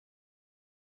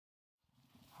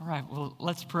All right, well,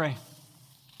 let's pray.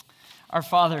 Our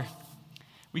Father,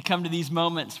 we come to these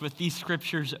moments with these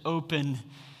scriptures open.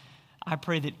 I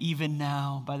pray that even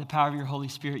now, by the power of your Holy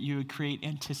Spirit, you would create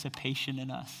anticipation in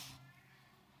us.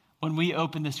 When we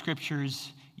open the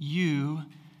scriptures, you,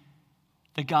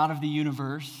 the God of the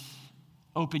universe,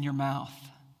 open your mouth.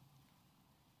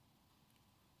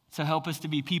 So help us to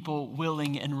be people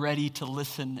willing and ready to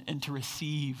listen and to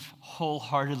receive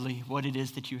wholeheartedly what it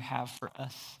is that you have for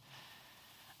us.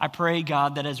 I pray,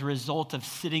 God, that as a result of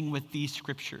sitting with these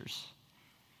scriptures,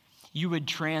 you would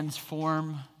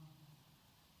transform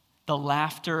the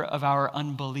laughter of our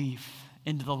unbelief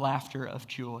into the laughter of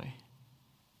joy.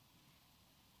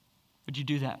 Would you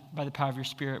do that by the power of your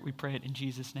Spirit? We pray it in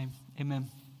Jesus' name. Amen.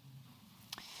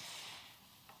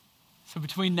 So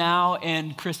between now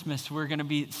and Christmas, we're going to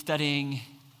be studying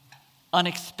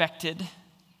unexpected,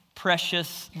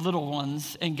 precious little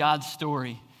ones in God's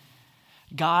story.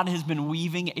 God has been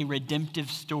weaving a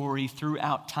redemptive story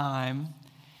throughout time,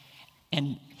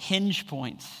 and hinge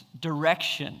points,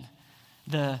 direction,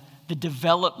 the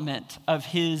development of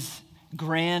his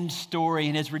grand story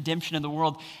and his redemption in the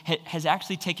world has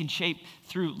actually taken shape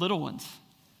through little ones,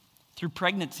 through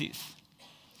pregnancies,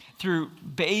 through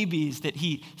babies that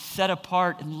he set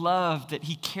apart and loved, that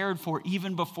he cared for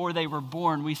even before they were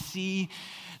born. We see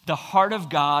the heart of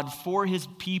God for his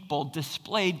people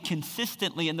displayed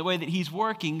consistently in the way that he's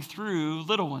working through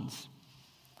little ones.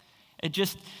 It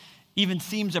just even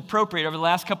seems appropriate over the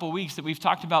last couple of weeks that we've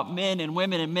talked about men and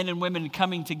women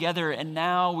coming together, and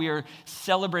now we are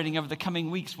celebrating over the coming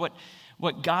weeks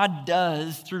what God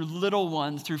does through little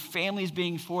ones, through families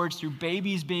being forged, through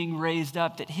babies being raised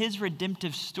up, that his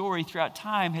redemptive story throughout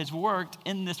time has worked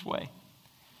in this way.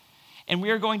 And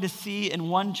we are going to see in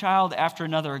one child after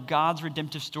another, God's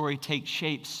redemptive story take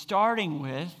shape, starting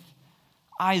with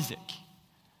Isaac,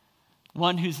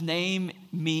 one whose name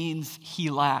means he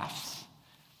laughs.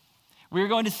 We're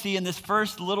going to see in this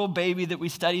first little baby that we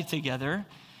studied together,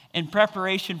 in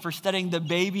preparation for studying the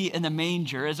baby in the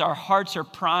manger, as our hearts are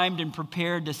primed and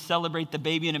prepared to celebrate the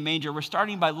baby in a manger, we're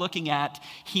starting by looking at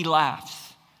he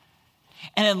laughs.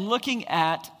 And in looking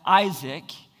at Isaac,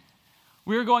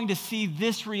 we're going to see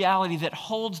this reality that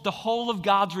holds the whole of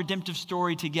God's redemptive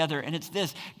story together, and it's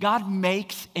this: God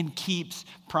makes and keeps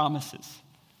promises.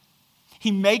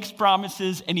 He makes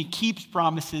promises and he keeps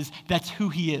promises. That's who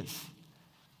he is.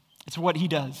 It's what he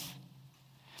does.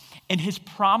 And his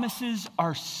promises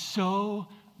are so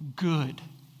good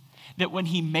that when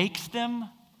he makes them,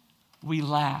 we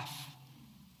laugh.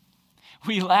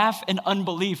 We laugh in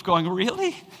unbelief, going,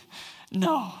 really?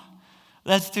 No,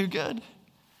 that's too good.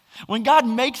 When God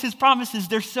makes his promises,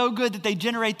 they're so good that they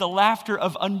generate the laughter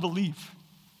of unbelief.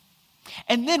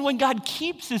 And then when God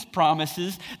keeps his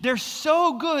promises, they're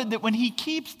so good that when he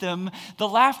keeps them, the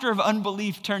laughter of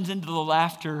unbelief turns into the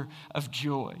laughter of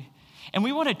joy. And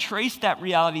we want to trace that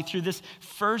reality through this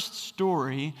first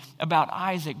story about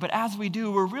Isaac. But as we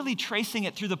do, we're really tracing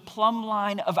it through the plumb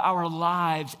line of our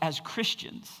lives as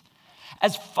Christians.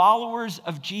 As followers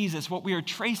of Jesus, what we are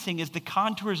tracing is the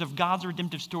contours of God's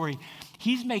redemptive story.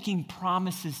 He's making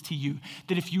promises to you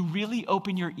that if you really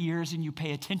open your ears and you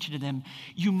pay attention to them,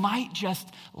 you might just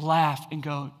laugh and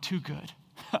go, too good.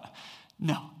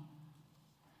 No.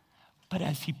 But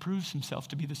as he proves himself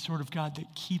to be the sort of God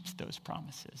that keeps those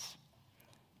promises,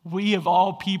 we of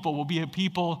all people will be a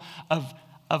people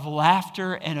of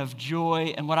laughter and of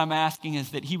joy. And what I'm asking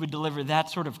is that he would deliver that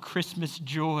sort of Christmas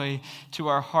joy to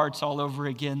our hearts all over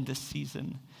again this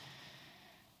season.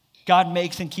 God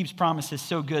makes and keeps promises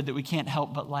so good that we can't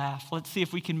help but laugh. Let's see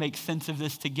if we can make sense of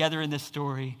this together in this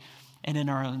story and in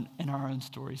our own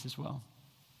stories as well.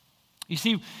 You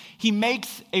see, he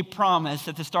makes a promise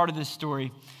at the start of this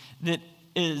story that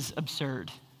is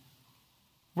absurd.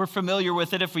 We're familiar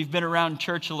with it if we've been around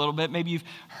church a little bit. Maybe you've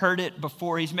heard it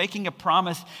before. He's making a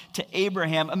promise to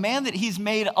Abraham, a man that he's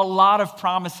made a lot of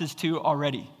promises to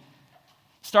already.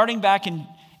 Starting back in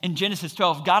Genesis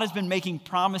 12, God has been making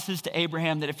promises to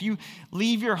Abraham that if you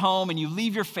leave your home and you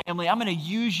leave your family, I'm going to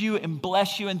use you and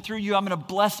bless you, and through you, I'm going to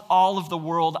bless all of the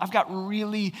world. I've got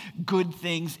really good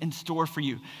things in store for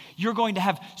you. You're going to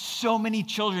have so many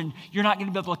children, you're not going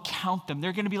to be able to count them.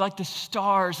 They're going to be like the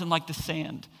stars and like the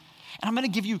sand. And I'm going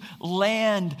to give you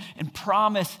land and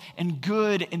promise and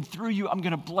good, and through you, I'm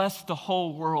going to bless the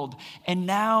whole world. And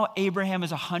now Abraham is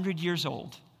 100 years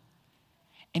old,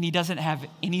 and he doesn't have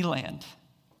any land,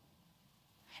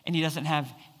 and he doesn't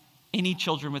have any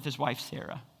children with his wife,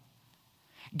 Sarah.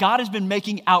 God has been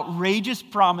making outrageous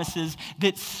promises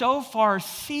that so far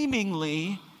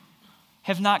seemingly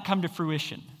have not come to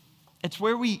fruition. It's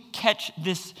where we catch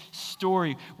this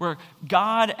story, where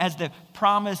God, as the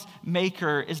promise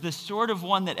maker, is the sort of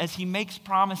one that as he makes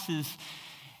promises,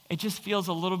 it just feels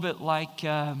a little bit like,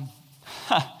 yeah,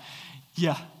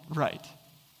 right.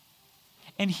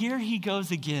 And here he goes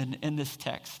again in this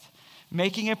text,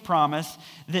 making a promise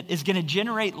that is going to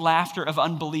generate laughter of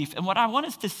unbelief. And what I want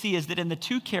us to see is that in the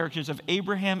two characters of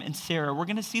Abraham and Sarah, we're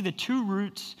going to see the two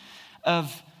roots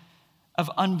of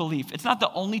unbelief. It's not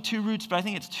the only two roots, but I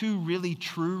think it's two really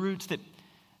true roots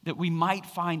that we might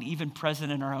find even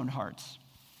present in our own hearts.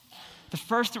 The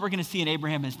first that we're going to see in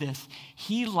Abraham is this.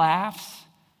 He laughs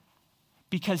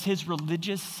because his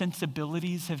religious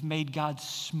sensibilities have made God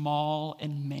small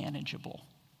and manageable.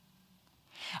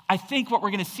 I think what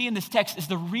we're going to see in this text is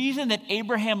the reason that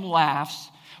Abraham laughs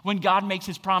when God makes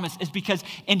his promise is because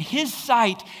in his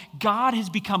sight, God has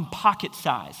become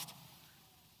pocket-sized.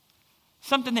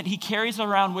 Something that he carries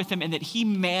around with him and that he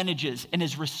manages and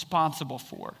is responsible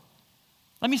for.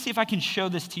 Let me see if I can show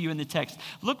this to you in the text.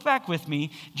 Look back with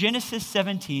me, Genesis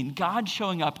 17, God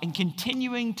showing up and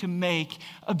continuing to make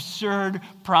absurd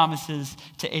promises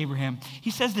to Abraham.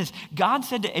 He says this, God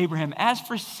said to Abraham, as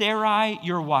for Sarai,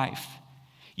 your wife,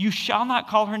 you shall not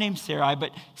call her name Sarai,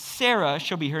 but Sarah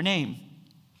shall be her name.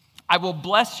 I will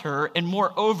bless her, and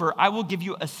moreover, I will give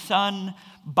you a son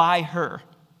by her.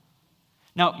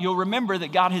 Now, you'll remember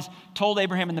that God has told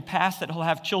Abraham in the past that he'll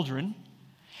have children,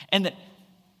 and that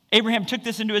Abraham took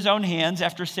this into his own hands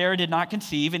after Sarah did not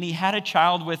conceive, and he had a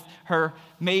child with her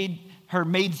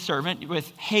maidservant, with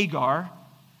Hagar,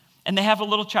 and they have a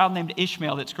little child named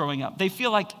Ishmael that's growing up. They feel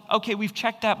like, okay, we've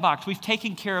checked that box. We've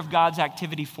taken care of God's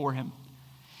activity for him.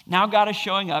 Now God is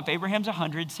showing up. Abraham's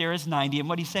 100, Sarah's 90, and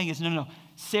what he's saying is, no,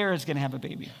 Sarah's going to have a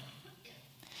baby.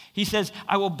 He says,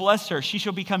 I will bless her. She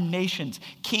shall become nations.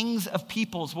 Kings of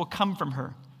peoples will come from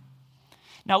her.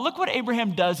 Now look what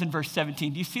Abraham does in verse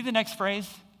 17. Do you see the next phrase?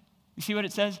 You see what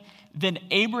it says? Then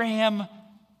Abraham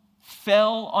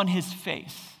fell on his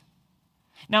face.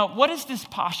 Now, what does this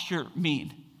posture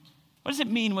mean? What does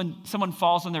it mean when someone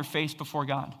falls on their face before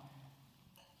God?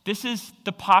 This is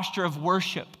the posture of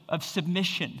worship, of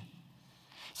submission.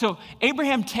 So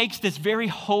Abraham takes this very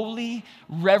holy,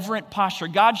 reverent posture.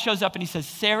 God shows up and he says,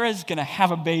 Sarah's going to have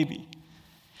a baby.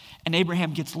 And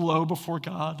Abraham gets low before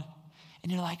God.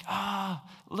 And you're like,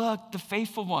 look, the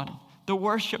faithful one, the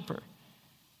worshiper.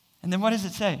 And then what does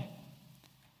it say?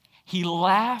 He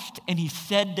laughed and he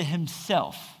said to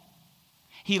himself,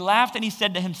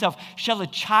 shall a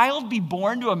child be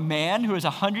born to a man who is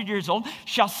 100 years old?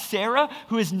 Shall Sarah,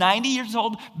 who is 90 years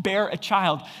old, bear a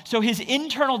child? So his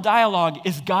internal dialogue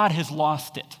is God has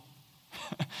lost it.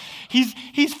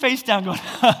 He's face down going,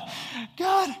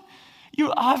 God,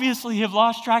 you obviously have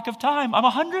lost track of time. I'm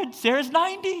 100, Sarah's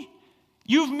 90.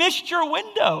 You've missed your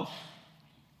window.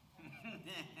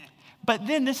 But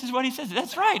then this is what he says.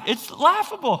 That's right, it's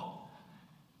laughable.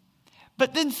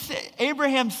 But then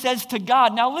Abraham says to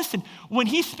God, now listen, when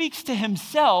he speaks to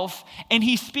himself and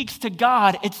he speaks to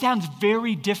God, it sounds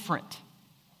very different.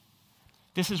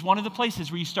 This is one of the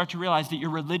places where you start to realize that your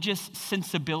religious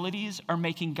sensibilities are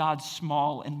making God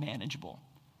small and manageable.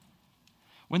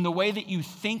 When the way that you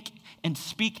think and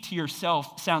speak to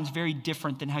yourself sounds very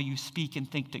different than how you speak and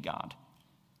think to God.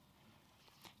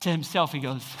 To himself, he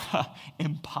goes,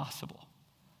 impossible.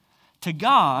 To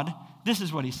God, this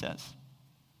is what he says.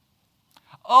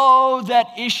 Oh,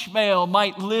 that Ishmael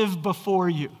might live before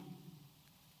you.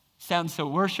 Sounds so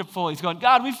worshipful. He's going,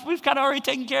 God, we've kind of already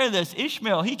taken care of this.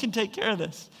 Ishmael, he can take care of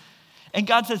this. And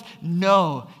God says,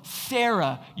 no,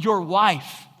 Sarah, your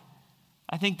wife.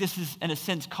 I think this is, in a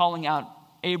sense, calling out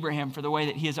Abraham for the way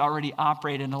that he has already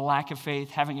operated in a lack of faith,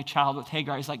 having a child with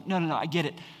Hagar. He's like, no, I get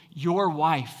it. Your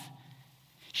wife,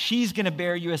 she's going to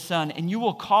bear you a son, and you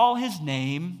will call his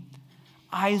name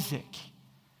Isaac.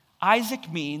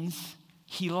 Isaac means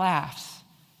he laughs.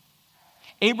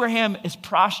 Abraham is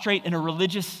prostrate in a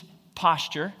religious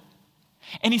posture,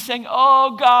 and he's saying,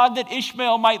 oh God, that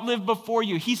Ishmael might live before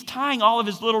you. He's tying all of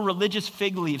his little religious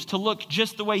fig leaves to look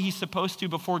just the way he's supposed to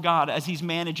before God as he's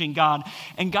managing God.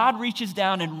 And God reaches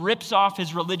down and rips off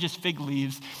his religious fig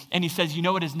leaves, and he says, you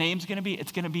know what his name's going to be?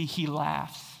 It's going to be he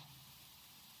laughs.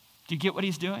 Do you get what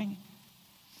he's doing?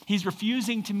 He's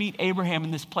refusing to meet Abraham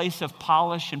in this place of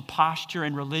polish and posture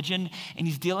and religion, and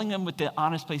he's dealing them with the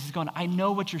honest place. He's going, I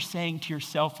know what you're saying to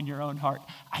yourself in your own heart.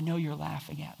 I know you're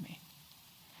laughing at me.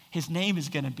 His name is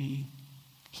going to be,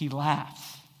 he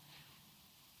laughs.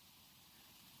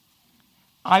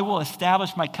 I will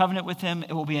establish my covenant with him.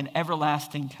 It will be an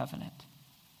everlasting covenant.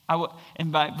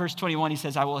 And by verse 21, he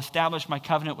says, I will establish my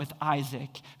covenant with Isaac,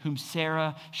 whom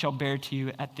Sarah shall bear to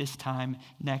you at this time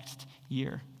next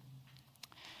year.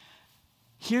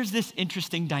 here's this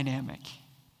interesting dynamic.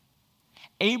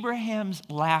 Abraham's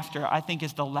laughter, I think,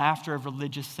 is the laughter of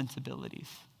religious sensibilities,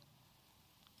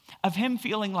 of him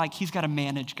feeling like he's got to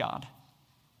manage God.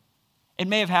 It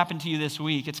may have happened to you this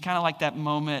week. It's kind of like that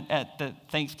moment at the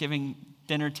Thanksgiving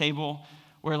dinner table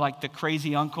where like the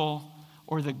crazy uncle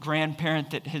or the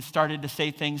grandparent that has started to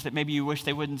say things that maybe you wish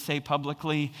they wouldn't say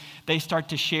publicly, they start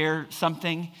to share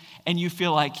something and you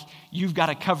feel like you've got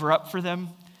to cover up for them.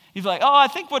 You're like, oh, I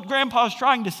think what grandpa's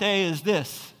trying to say is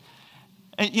this.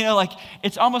 And, like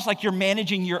it's almost like you're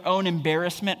managing your own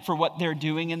embarrassment for what they're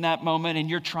doing in that moment, and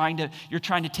you're trying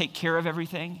to take care of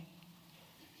everything.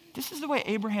 This is the way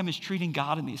Abraham is treating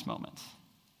God in these moments.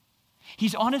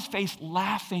 He's on his face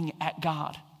laughing at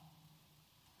God,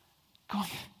 going,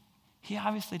 he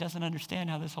obviously doesn't understand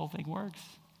how this whole thing works.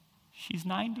 She's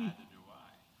 90.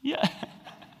 Yeah.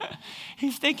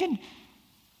 He's thinking,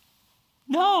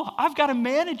 no, I've got to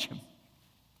manage him.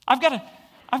 I've got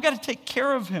to take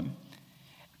care of him.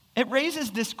 It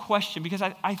raises this question because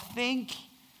I think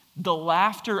the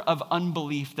laughter of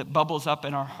unbelief that bubbles up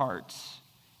in our hearts,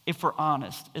 if we're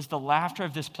honest, is the laughter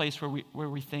of this place where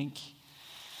we think,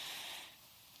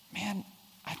 man,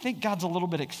 I think God's a little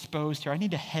bit exposed here. I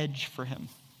need to hedge for him.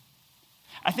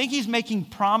 I think he's making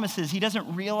promises he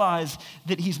doesn't realize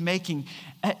that he's making.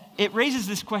 It raises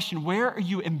this question, where are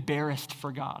you embarrassed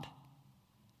for God?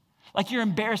 Like you're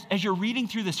embarrassed as you're reading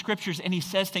through the scriptures and he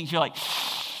says things, you're like,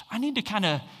 I need to kind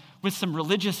of, with some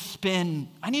religious spin,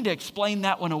 I need to explain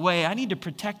that one away. I need to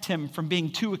protect him from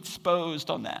being too exposed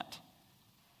on that.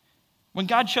 When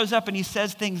God shows up and he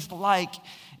says things like,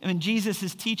 when Jesus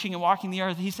is teaching and walking the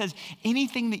earth, he says,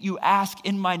 anything that you ask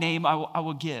in my name, I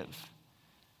will give.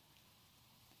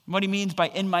 And what he means by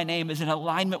in my name is in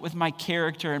alignment with my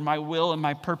character and my will and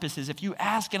my purposes. If you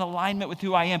ask in alignment with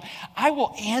who I am, I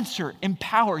will answer in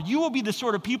power. You will be the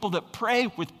sort of people that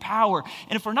pray with power.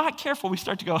 And if we're not careful, we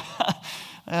start to go,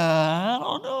 I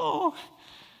don't know.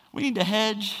 We need to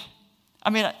hedge.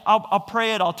 I mean, I'll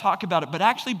pray it, I'll talk about it, but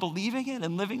actually believing it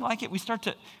and living like it, we start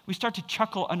to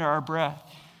chuckle under our breath.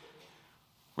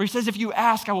 Where he says, if you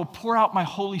ask, I will pour out my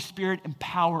Holy Spirit and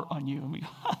power on you. And we go,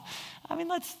 I mean,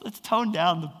 let's tone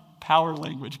down the power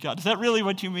language, God. Is that really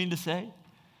what you mean to say?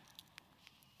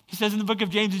 He says in the book of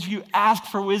James, if you ask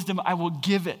for wisdom, I will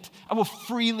give it. I will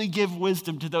freely give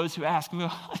wisdom to those who ask. And we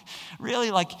go, really,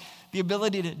 like the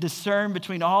ability to discern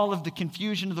between all of the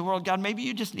confusion of the world. God, maybe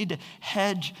you just need to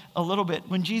hedge a little bit.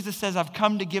 When Jesus says, I've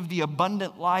come to give the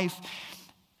abundant life,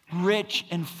 rich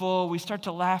and full, we start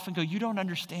to laugh and go, you don't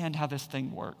understand how this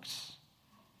thing works.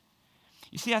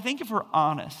 You see, I think if we're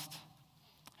honest,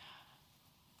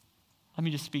 let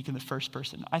me just speak in the first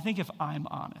person. I think if I'm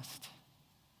honest,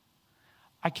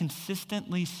 I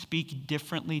consistently speak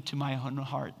differently to my own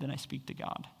heart than I speak to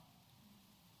God.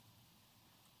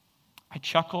 I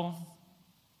chuckle.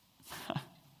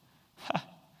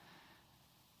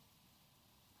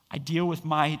 I deal with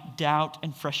my doubt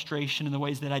and frustration in the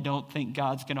ways that I don't think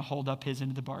God's going to hold up his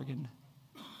end of the bargain.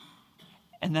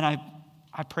 And then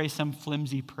I pray some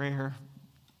flimsy prayer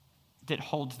that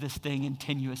holds this thing in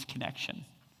tenuous connection.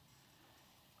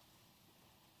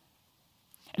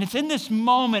 And it's in this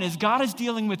moment, as God is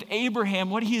dealing with Abraham,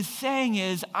 what he is saying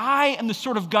is, I am the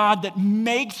sort of God that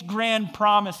makes grand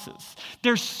promises.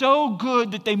 They're so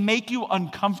good that they make you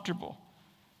uncomfortable.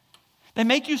 They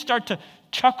make you start to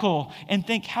chuckle and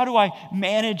think, how do I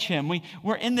manage him?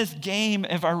 We're in this game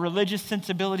of our religious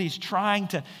sensibilities trying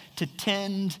to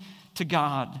tend to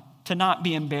God, to not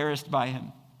be embarrassed by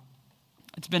him.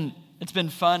 It's been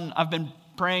fun. I've been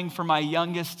praying for my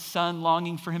youngest son,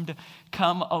 longing for him to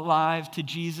come alive to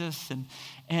Jesus.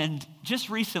 And just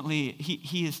recently,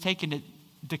 he has taken to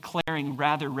declaring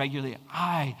rather regularly,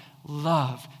 I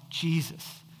love Jesus,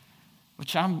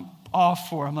 which I'm all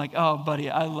for. I'm like, oh, buddy,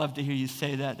 I love to hear you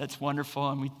say that. That's wonderful.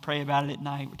 And we pray about it at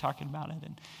night. We're talking about it.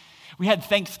 And we had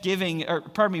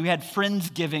we had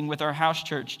Friendsgiving with our house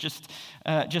church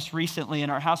just recently.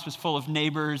 And our house was full of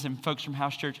neighbors and folks from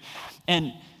house church.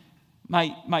 And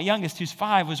my youngest, who's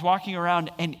 5, was walking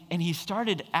around and he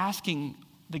started asking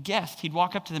the guests. He'd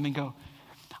walk up to them and go,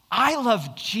 I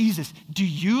love Jesus. Do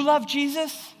you love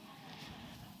Jesus?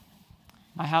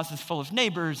 My house is full of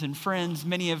neighbors and friends,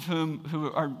 many of who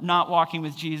are not walking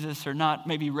with Jesus or not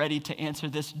maybe ready to answer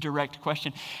this direct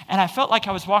question. And I felt like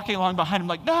I was walking along behind him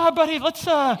like, nah, buddy, let's,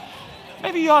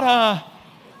 maybe you ought to,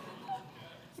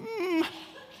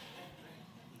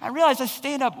 I realize I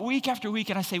stand up week after week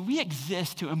and I say, we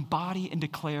exist to embody and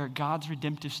declare God's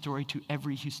redemptive story to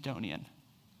every Houstonian.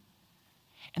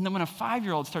 And then when a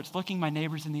 5-year-old starts looking my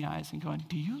neighbors in the eyes and going,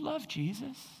 do you love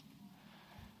Jesus?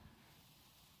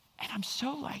 And I'm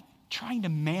so trying to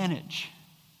manage.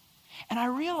 And I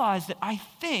realized that I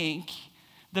think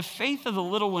the faith of the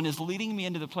little one is leading me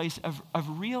into the place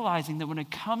of realizing that when it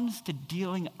comes to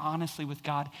dealing honestly with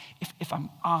God, if I'm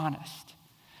honest,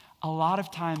 a lot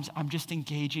of times I'm just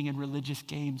engaging in religious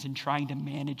games and trying to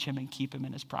manage him and keep him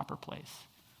in his proper place.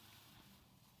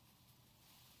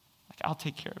 Like, I'll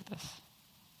take care of this.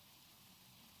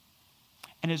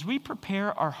 And as we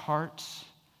prepare our hearts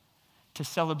to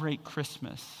celebrate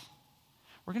Christmas,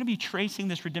 we're going to be tracing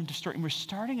this redemptive story, and we're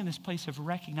starting in this place of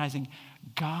recognizing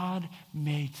God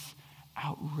makes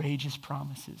outrageous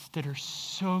promises that are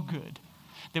so good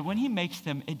that when he makes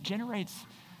them, it generates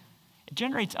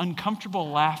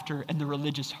uncomfortable laughter in the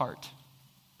religious heart.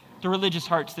 The religious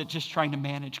heart's that's just trying to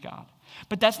manage God.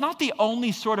 But that's not the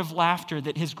only sort of laughter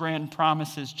that his grand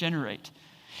promises generate.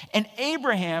 In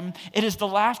Abraham, it is the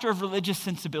laughter of religious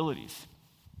sensibilities.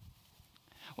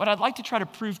 What I'd like to try to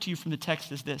prove to you from the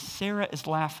text is this: Sarah is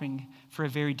laughing for a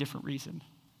very different reason.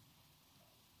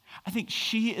 I think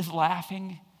she is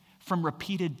laughing from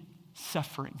repeated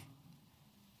suffering.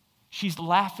 She's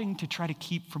laughing to try to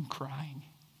keep from crying.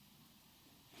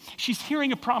 She's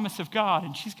hearing a promise of God,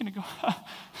 and she's going to go,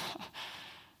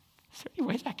 is there any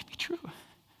way that could be true?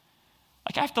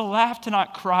 Like, I have to laugh to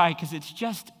not cry because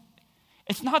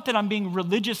it's not that I'm being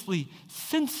religiously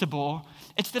sensible.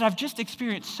 It's that I've just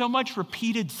experienced so much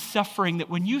repeated suffering that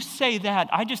when you say that,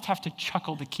 I just have to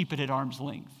chuckle to keep it at arm's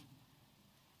length.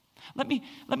 Let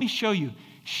me show you.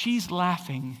 She's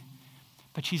laughing,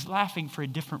 but she's laughing for a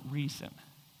different reason.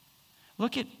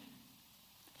 Look at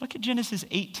Genesis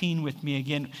 18 with me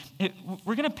again.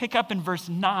 We're going to pick up in verse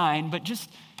 9, but just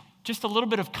a little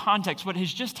bit of context. What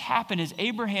has just happened is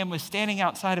Abraham was standing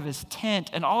outside of his tent,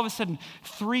 and all of a sudden,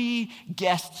 3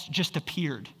 guests just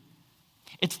appeared.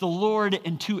 It's the Lord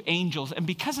and 2 angels. And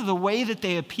because of the way that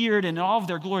they appeared in all of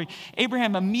their glory,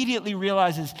 Abraham immediately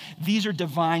realizes these are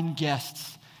divine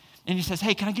guests. And he says,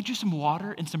 hey, can I get you some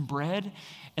water and some bread?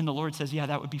 And the Lord says, yeah,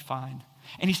 that would be fine.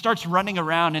 And he starts running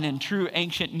around, and in true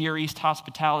ancient Near East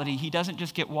hospitality, he doesn't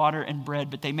just get water and bread,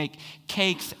 but they make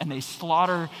cakes and they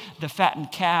slaughter the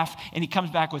fattened calf, and he comes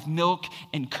back with milk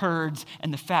and curds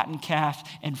and the fattened calf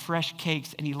and fresh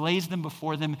cakes, and he lays them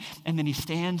before them, and then he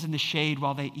stands in the shade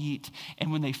while they eat.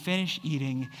 And when they finish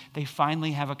eating, they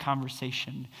finally have a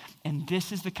conversation. And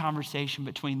this is the conversation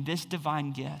between this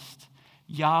divine guest,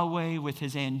 Yahweh with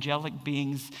his angelic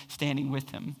beings standing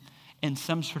with him, in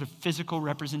some sort of physical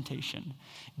representation,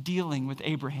 dealing with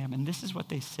Abraham. And this is what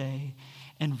they say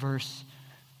in verse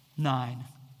 9.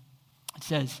 It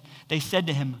says, they said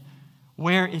to him,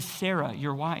 where is Sarah,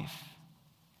 your wife?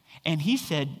 And he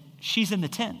said, she's in the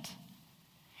tent.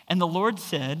 And the Lord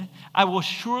said, I will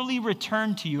surely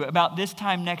return to you about this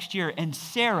time next year, and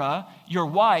Sarah, your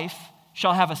wife,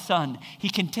 shall have a son. He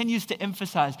continues to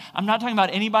emphasize, I'm not talking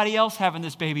about anybody else having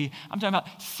this baby. I'm talking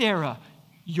about Sarah,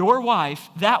 your wife,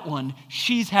 that one,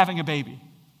 she's having a baby.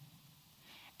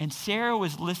 And Sarah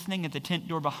was listening at the tent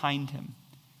door behind him.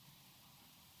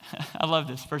 I love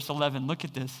this, verse 11. Look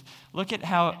at this. Look at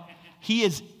how he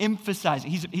is emphasizing.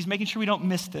 He's making sure we don't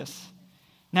miss this.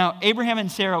 Now, Abraham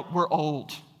and Sarah were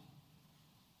old,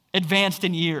 advanced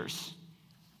in years.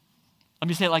 Let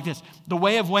me say it like this. The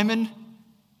way of women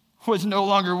was no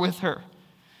longer with her.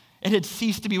 It had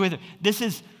ceased to be with her. This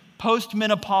is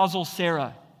postmenopausal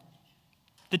Sarah.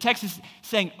 The text is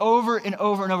saying over and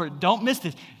over and over, don't miss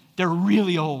this. They're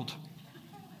really old.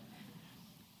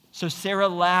 So Sarah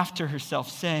laughed to herself,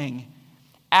 saying,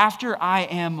 after I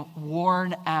am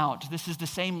worn out. This is the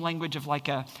same language of like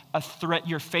a thread,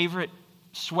 your favorite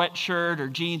sweatshirt or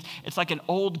jeans. It's like an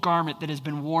old garment that has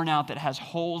been worn out, that has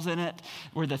holes in it,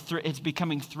 where it's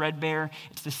becoming threadbare.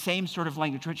 It's the same sort of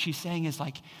language. What she's saying is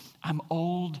like, I'm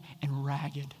old and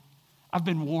ragged. I've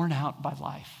been worn out by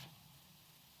life.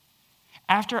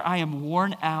 After I am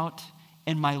worn out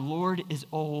and my Lord is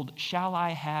old, shall I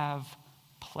have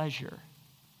pleasure?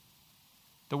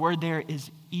 The word there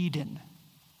is Eden.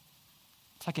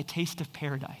 It's like a taste of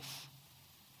paradise.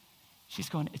 She's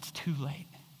going, it's too late.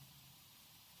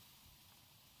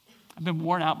 I've been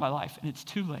worn out by life, and it's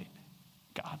too late,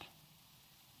 God.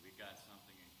 We've got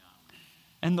something in common.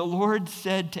 And the Lord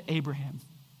said to Abraham,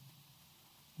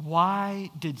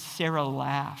 why did Sarah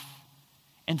laugh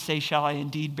and say, shall I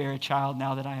indeed bear a child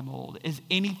now that I am old? Is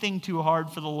anything too hard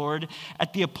for the Lord?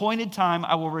 At the appointed time,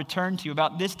 I will return to you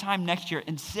about this time next year,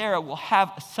 and Sarah will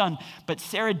have a son. But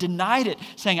Sarah denied it,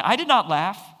 saying, I did not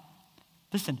laugh.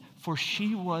 Listen, for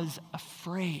she was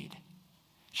afraid.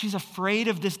 She's afraid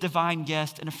of this divine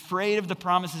guest and afraid of the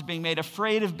promises being made,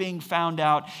 afraid of being found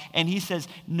out. And he says,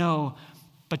 no,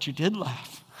 but you did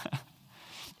laugh.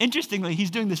 Interestingly, he's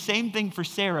doing the same thing for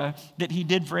Sarah that he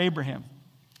did for Abraham.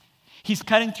 He's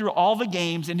cutting through all the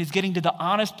games and he's getting to the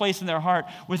honest place in their heart.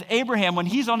 With Abraham, when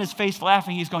he's on his face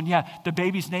laughing, he's going, yeah, the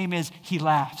baby's name is, he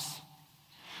laughs.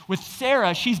 With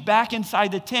Sarah, she's back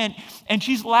inside the tent and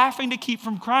she's laughing to keep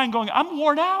from crying, going, I'm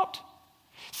worn out.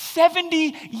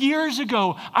 70 years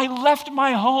ago, I left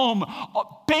my home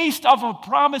based off a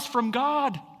promise from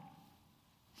God.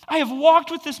 I have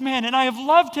walked with this man and I have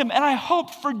loved him and I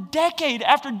hoped for decade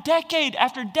after decade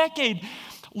after decade.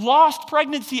 Lost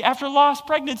pregnancy after lost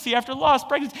pregnancy after lost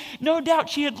pregnancy. No doubt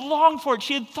she had longed for it.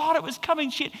 She had thought it was coming.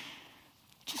 She's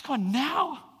gone,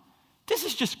 now? This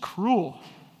is just cruel.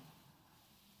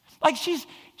 Like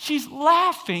she's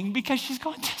laughing because she's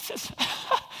going,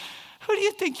 who do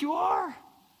you think you are?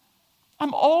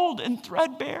 I'm old and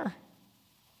threadbare.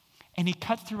 And he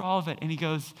cuts through all of it and he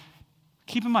goes,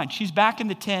 keep in mind, she's back in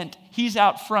the tent. He's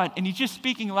out front and he's just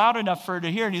speaking loud enough for her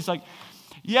to hear. And he's like,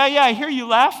 yeah, I hear you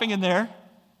laughing in there.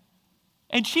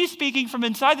 And she's speaking from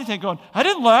inside the tent going, I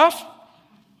didn't laugh.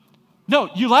 No,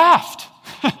 you laughed.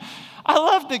 I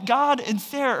love that God and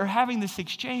Sarah are having this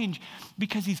exchange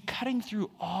because he's cutting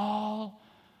through all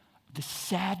the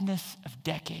sadness of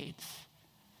decades.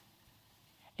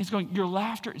 He's going, your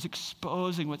laughter is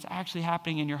exposing what's actually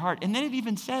happening in your heart. And then it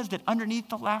even says that underneath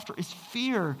the laughter is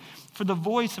fear for the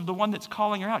voice of the one that's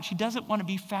calling her out. She doesn't want to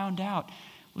be found out.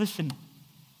 Listen,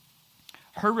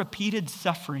 her repeated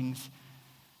sufferings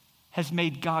has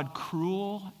made God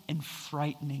cruel and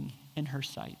frightening in her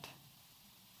sight.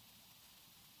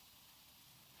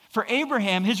 For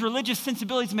Abraham, his religious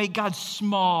sensibilities made God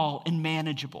small and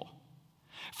manageable.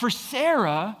 For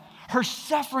Sarah, her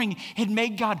suffering had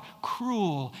made God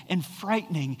cruel and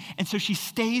frightening. And so she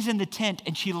stays in the tent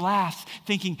and she laughs,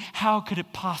 thinking, how could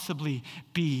it possibly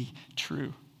be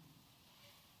true?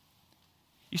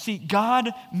 You see,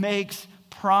 God makes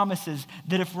promises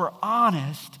that, if we're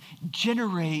honest,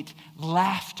 generate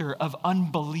laughter of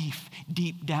unbelief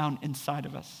deep down inside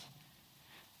of us.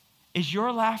 Is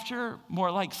your laughter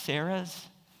more like Sarah's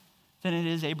than it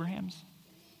is Abraham's?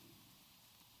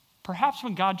 Perhaps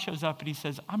when God shows up and he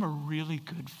says, I'm a really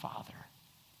good father.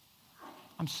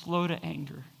 I'm slow to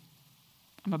anger.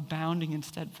 I'm abounding in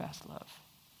steadfast love.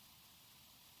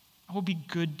 I will be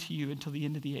good to you until the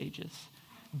end of the ages.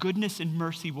 Goodness and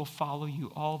mercy will follow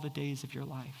you all the days of your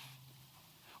life.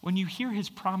 When you hear his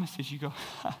promises, you go,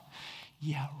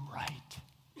 yeah,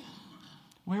 right.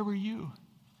 Where were you?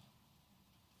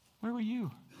 Where were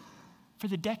you? For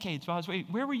the decades while I was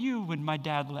waiting. Where were you when my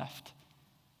dad left?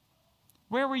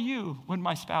 Where were you when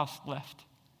my spouse left?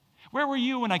 Where were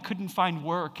you when I couldn't find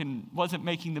work and wasn't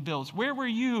making the bills? Where were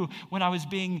you when I was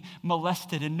being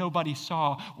molested and nobody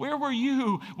saw? Where were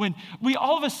you when we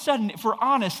all of a sudden, if we're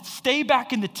honest, stay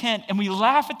back in the tent and we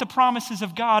laugh at the promises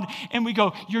of God and we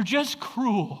go, you're just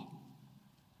cruel.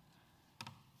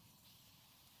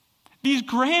 These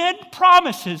grand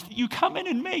promises that you come in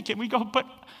and make, and we go, but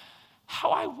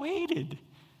how I waited.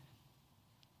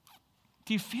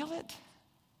 Do you feel it?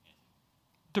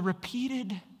 The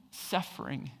repeated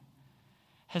suffering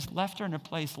has left her in a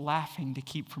place laughing to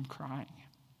keep from crying.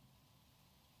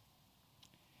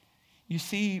 You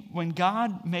see, when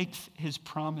God makes his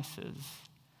promises,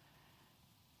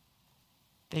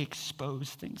 they expose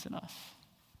things in us.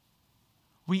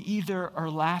 We either are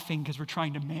laughing because we're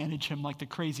trying to manage him like the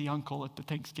crazy uncle at the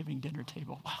Thanksgiving dinner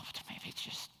table. Well, maybe it's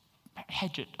just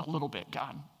hedge it a little bit,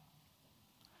 God.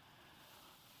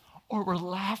 Or we're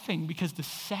laughing because the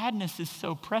sadness is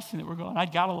so pressing that we're going, I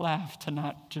gotta laugh to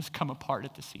not just come apart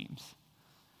at the seams.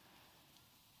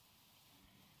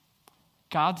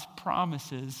 God's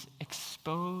promises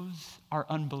expose our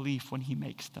unbelief when he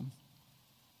makes them.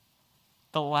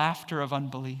 The laughter of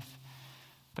unbelief.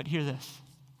 But hear this.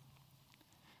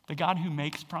 The God who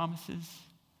makes promises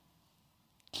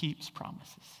keeps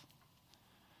promises.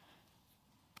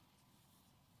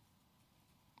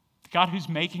 God who's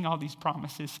making all these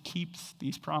promises keeps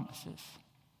these promises.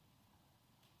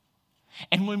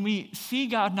 And when we see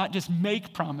God not just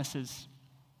make promises,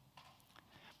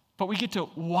 but we get to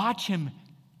watch him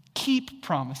keep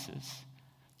promises,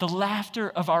 the laughter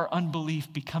of our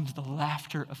unbelief becomes the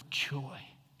laughter of joy.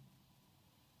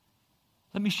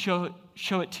 Let me show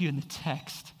it to you in the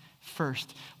text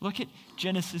first. Look at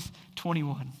Genesis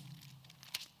 21.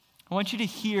 I want you to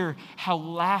hear how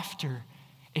laughter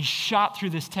is shot through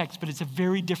this text, but it's a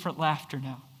very different laughter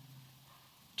now.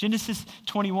 Genesis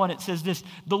 21, it says this,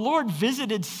 the Lord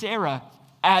visited Sarah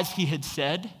as he had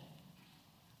said,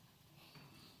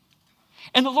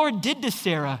 and the Lord did to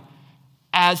Sarah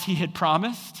as he had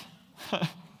promised.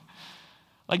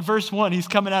 Like verse 1, he's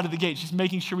coming out of the gate, just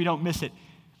making sure we don't miss it.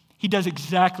 He does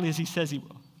exactly as he says he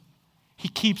will. He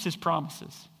keeps his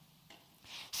promises.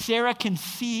 Sarah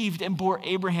conceived and bore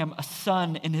Abraham a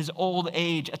son in his old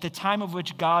age at the time of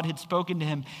which God had spoken to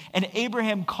him. And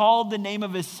Abraham called the name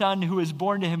of his son who was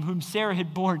born to him, whom Sarah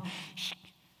had borne. She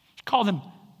called him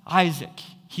Isaac.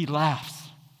 He laughs.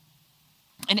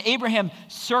 And Abraham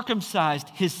circumcised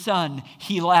his son,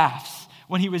 he laughs,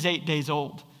 when he was 8 days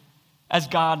old, as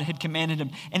God had commanded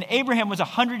him. And Abraham was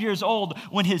 100 years old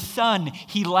when his son,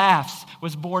 he laughs,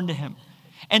 was born to him.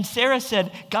 And Sarah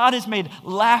said, God has made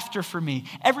laughter for me.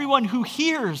 Everyone who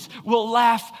hears will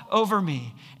laugh over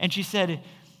me. And she said,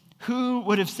 who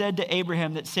would have said to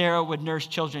Abraham that Sarah would nurse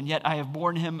children? Yet I have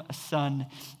borne him a son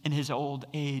in his old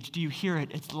age. Do you hear it?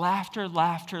 It's laughter,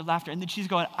 laughter, laughter. And then she's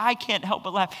going, I can't help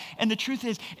but laugh. And the truth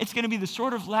is, it's going to be the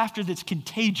sort of laughter that's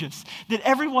contagious, that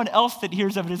everyone else that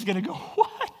hears of it is going to go,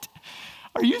 what?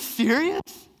 Are you serious?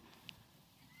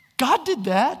 God did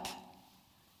that?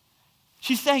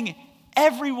 She's saying,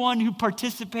 everyone who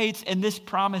participates in this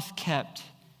promise kept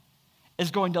is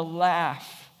going to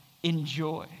laugh in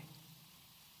joy.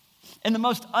 In the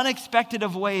most unexpected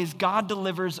of ways, God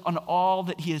delivers on all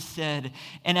that he has said,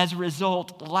 and as a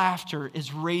result, laughter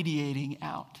is radiating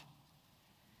out.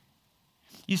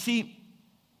 You see,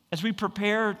 as we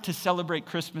prepare to celebrate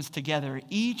Christmas together,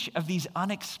 each of these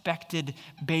unexpected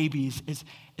babies is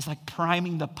like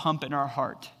priming the pump in our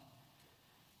heart.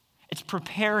 It's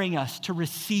preparing us to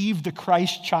receive the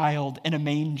Christ child in a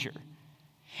manger.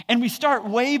 And we start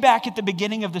way back at the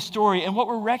beginning of the story, and what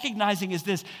we're recognizing is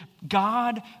this: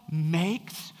 God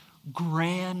makes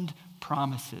grand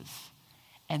promises,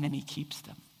 and then he keeps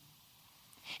them.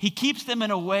 He keeps them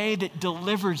in a way that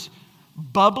delivers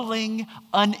bubbling,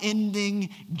 unending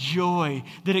joy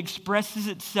that expresses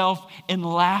itself in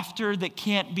laughter that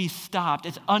can't be stopped.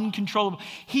 It's uncontrollable.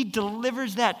 He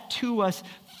delivers that to us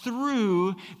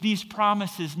through these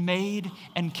promises made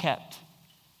and kept.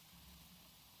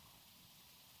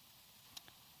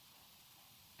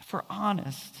 If we're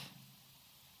honest,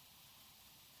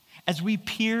 as we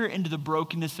peer into the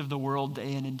brokenness of the world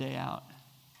day in and day out,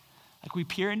 like we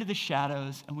peer into the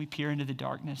shadows and we peer into the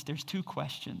darkness, there's two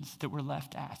questions that we're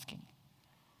left asking.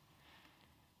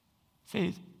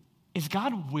 Say, is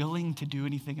God willing to do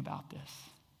anything about this?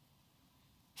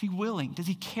 Is he willing? Does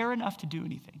he care enough to do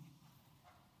anything?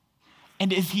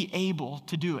 And is he able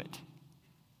to do it?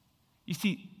 You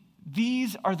see,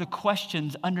 these are the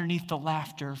questions underneath the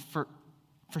laughter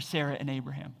for Sarah and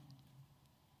Abraham.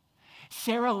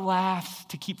 Sarah laughs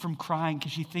to keep from crying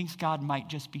because she thinks God might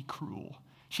just be cruel.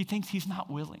 She thinks he's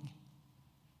not willing.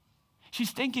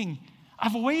 She's thinking,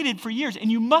 I've waited for years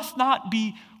and you must not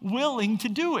be willing to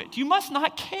do it. You must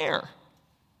not care.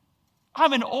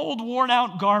 I'm an old, worn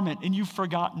out garment and you've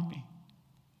forgotten me.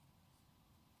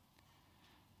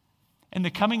 And the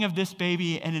coming of this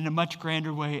baby, and in a much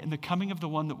grander way, and the coming of the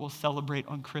one that we'll celebrate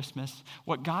on Christmas,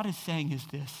 what God is saying is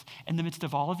this: in the midst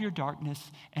of all of your darkness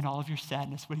and all of your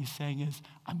sadness, what he's saying is,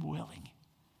 I'm willing.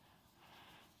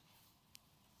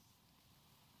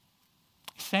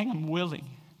 He's saying, I'm willing.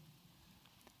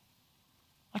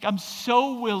 Like, I'm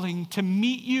so willing to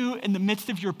meet you in the midst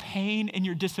of your pain and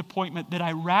your disappointment that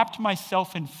I wrapped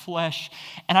myself in flesh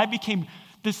and I became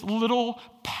this little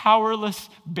powerless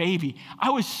baby. I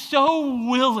was so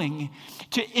willing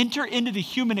to enter into the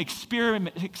human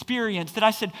experience that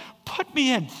I said, put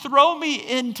me in, throw me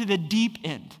into the deep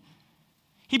end.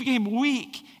 He became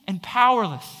weak and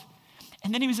powerless.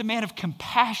 And then he was a man of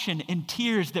compassion and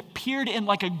tears that peered in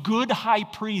like a good high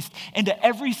priest into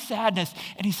every sadness.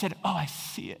 And he said, oh, I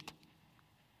see it.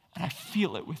 And I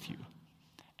feel it with you.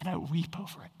 And I weep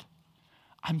over it.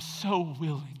 I'm so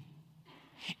willing.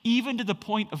 Even to the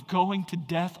point of going to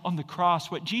death on the cross,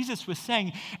 what Jesus was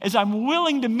saying is, I'm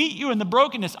willing to meet you in the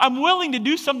brokenness. I'm willing to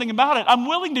do something about it. I'm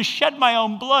willing to shed my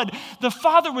own blood. The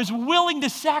Father was willing to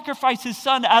sacrifice his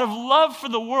Son out of love for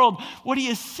the world. What he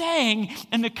is saying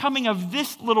in the coming of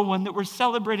this little one that we're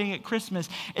celebrating at Christmas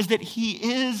is that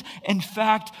he is, in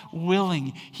fact,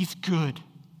 willing. He's good.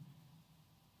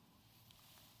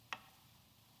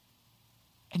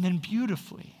 And then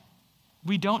beautifully,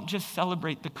 we don't just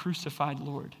celebrate the crucified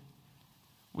Lord.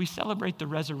 We celebrate the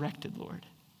resurrected Lord.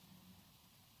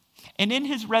 And in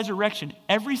his resurrection,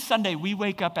 every Sunday we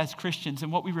wake up as Christians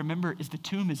and what we remember is the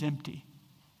tomb is empty.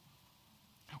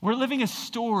 We're living a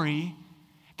story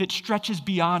that stretches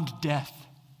beyond death.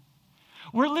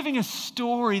 We're living a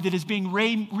story that is being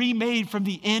remade from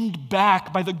the end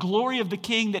back by the glory of the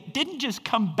King that didn't just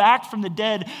come back from the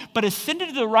dead, but ascended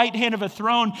to the right hand of a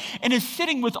throne and is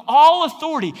sitting with all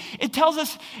authority. It tells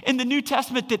us in the New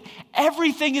Testament that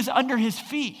everything is under his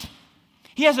feet.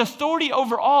 He has authority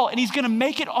over all, and he's going to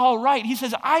make it all right. He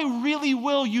says, I really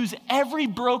will use every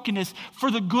brokenness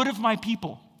for the good of my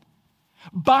people.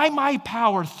 By my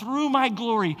power, through my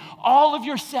glory, all of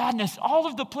your sadness, all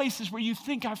of the places where you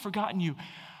think I've forgotten you,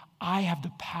 I have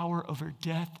the power over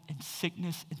death and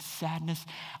sickness and sadness.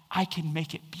 I can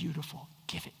make it beautiful.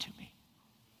 Give it to me.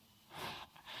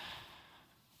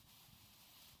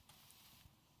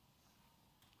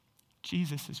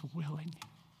 Jesus is willing,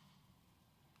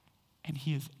 and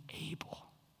he is able.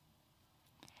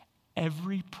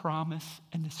 Every promise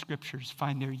in the scriptures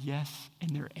find their yes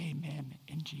and their amen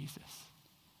in Jesus.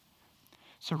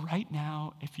 So right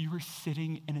now, if you are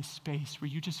sitting in a space where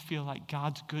you just feel like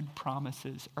God's good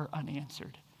promises are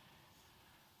unanswered,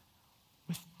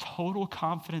 with total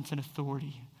confidence and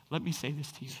authority, let me say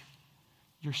this to you.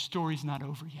 Your story's not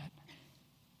over yet.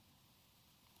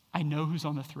 I know who's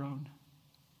on the throne.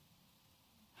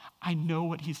 I know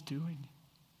what he's doing.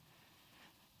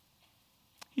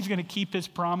 He's going to keep his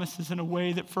promises in a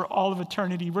way that for all of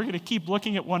eternity, we're going to keep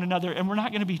looking at one another, and we're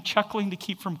not going to be chuckling to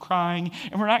keep from crying,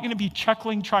 and we're not going to be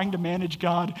chuckling trying to manage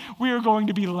God. We are going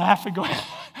to be laughing, going,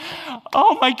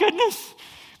 oh my goodness,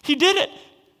 he did it.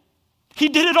 He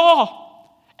did it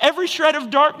all. Every shred of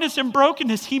darkness and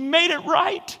brokenness, he made it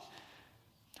right.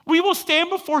 We will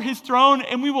stand before his throne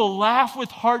and we will laugh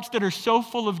with hearts that are so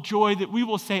full of joy that we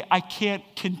will say, I can't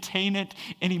contain it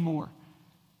anymore.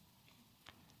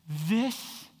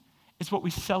 This is what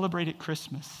we celebrate at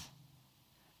Christmas.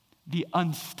 The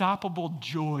unstoppable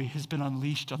joy has been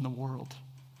unleashed on the world.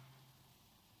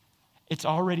 It's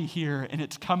already here and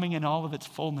it's coming in all of its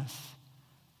fullness.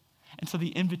 And so the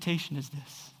invitation is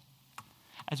this.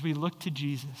 As we look to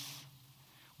Jesus,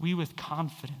 we with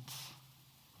confidence,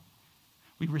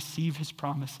 we receive his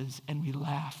promises and we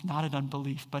laugh, not in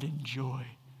unbelief, but in joy,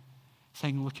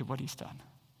 saying, look at what he's done.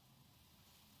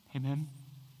 Amen.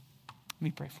 Let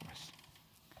me pray for us.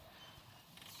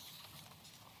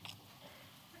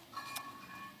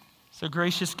 So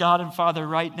gracious God and Father,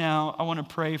 right now, I want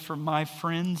to pray for my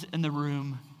friends in the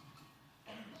room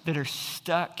that are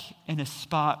stuck in a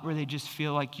spot where they just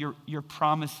feel like your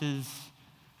promises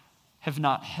have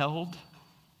not held,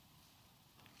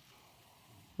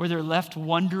 where they're left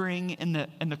wondering in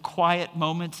the quiet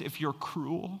moments if you're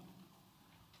cruel.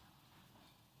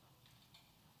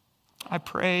 I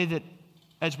pray that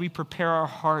as we prepare our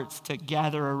hearts to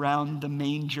gather around the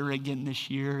manger again this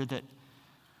year, that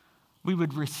we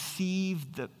would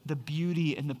receive the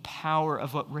beauty and the power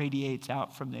of what radiates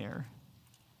out from there.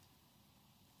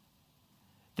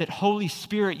 That Holy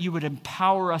Spirit, you would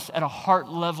empower us at a heart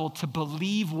level to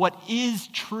believe what is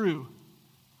true.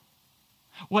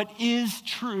 What is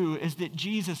true is that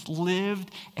Jesus lived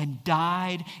and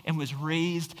died and was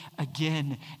raised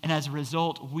again. And as a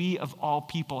result, we of all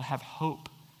people have hope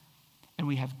and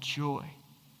we have joy.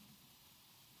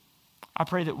 I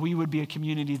pray that we would be a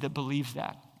community that believes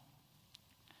that.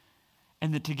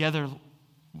 And that together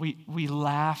we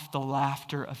laugh the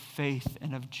laughter of faith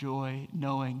and of joy,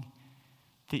 knowing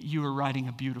that you are writing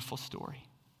a beautiful story.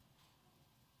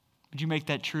 Would you make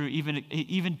that true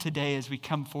even today as we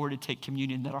come forward to take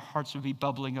communion, that our hearts would be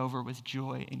bubbling over with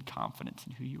joy and confidence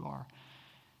in who you are?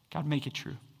 God, make it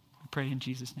true. We pray in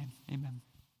Jesus' name. Amen.